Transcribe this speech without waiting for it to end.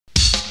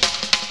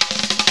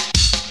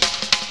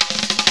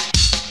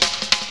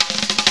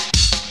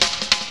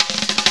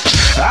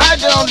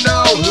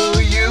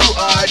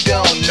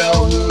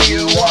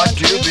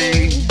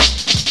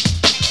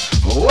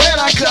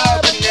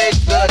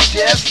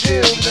test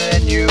tube,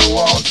 then you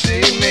won't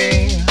see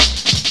me.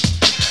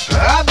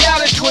 I've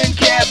got a twin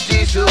cab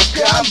diesel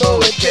combo,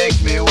 it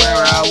takes me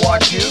where I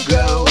want to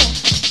go.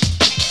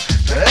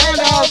 And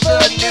all the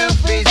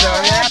newbies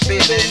are happy,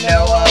 they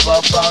know of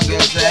a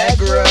fungus that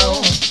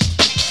grows.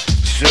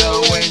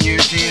 So when you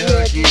see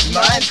Hookie's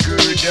mind screw,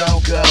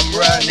 don't come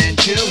running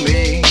to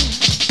me.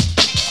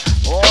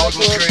 Smoke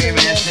will scream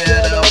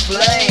instead of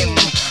flame,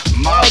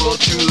 marble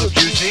tulip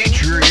juicy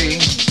tree.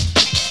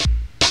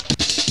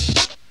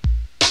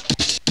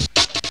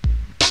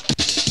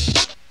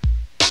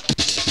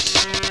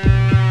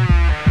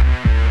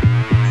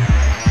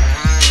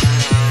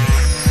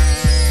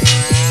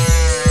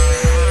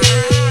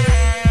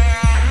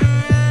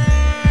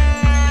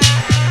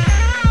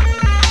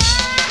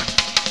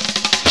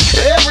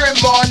 Every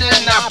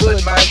morning I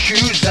put my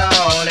shoes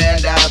on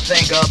and I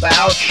think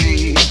about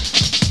she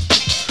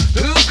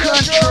who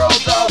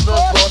controls all the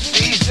four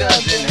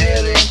seasons,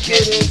 inhaling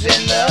kittens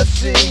in the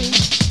sea.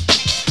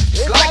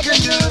 It's like a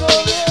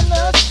noodle in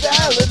a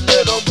salad,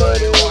 little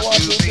birdie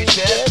wants to be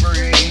set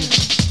free.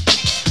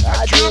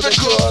 I drew the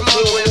cool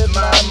floor with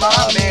my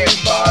mommy,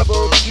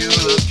 marble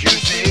tulip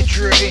juicy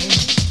tree.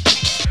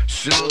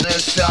 So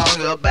this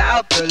song's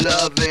about the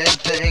loving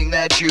thing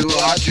that you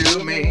are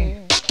to me.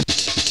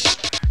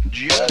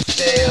 Just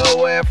stay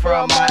away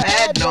from my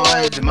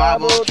adenoids,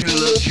 marble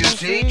tulip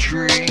juicy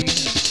tree.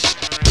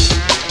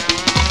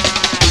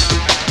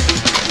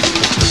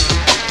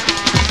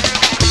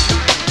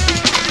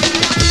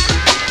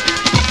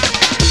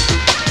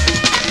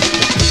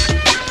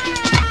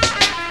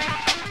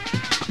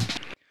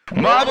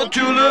 Marble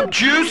tulip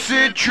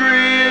juicy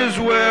tree is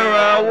where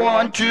I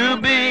want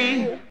to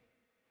be.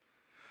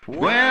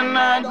 When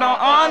I'm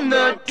on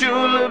the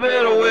tulip,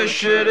 it'll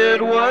wish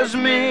it was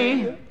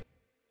me.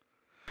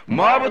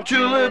 Marble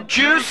tulip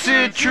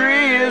juicy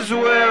tree is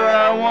where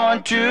I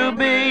want to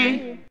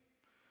be.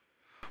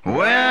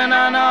 When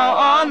I'm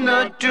on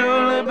the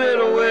tulip,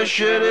 it'll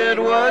wish it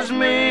was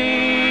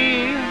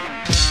me.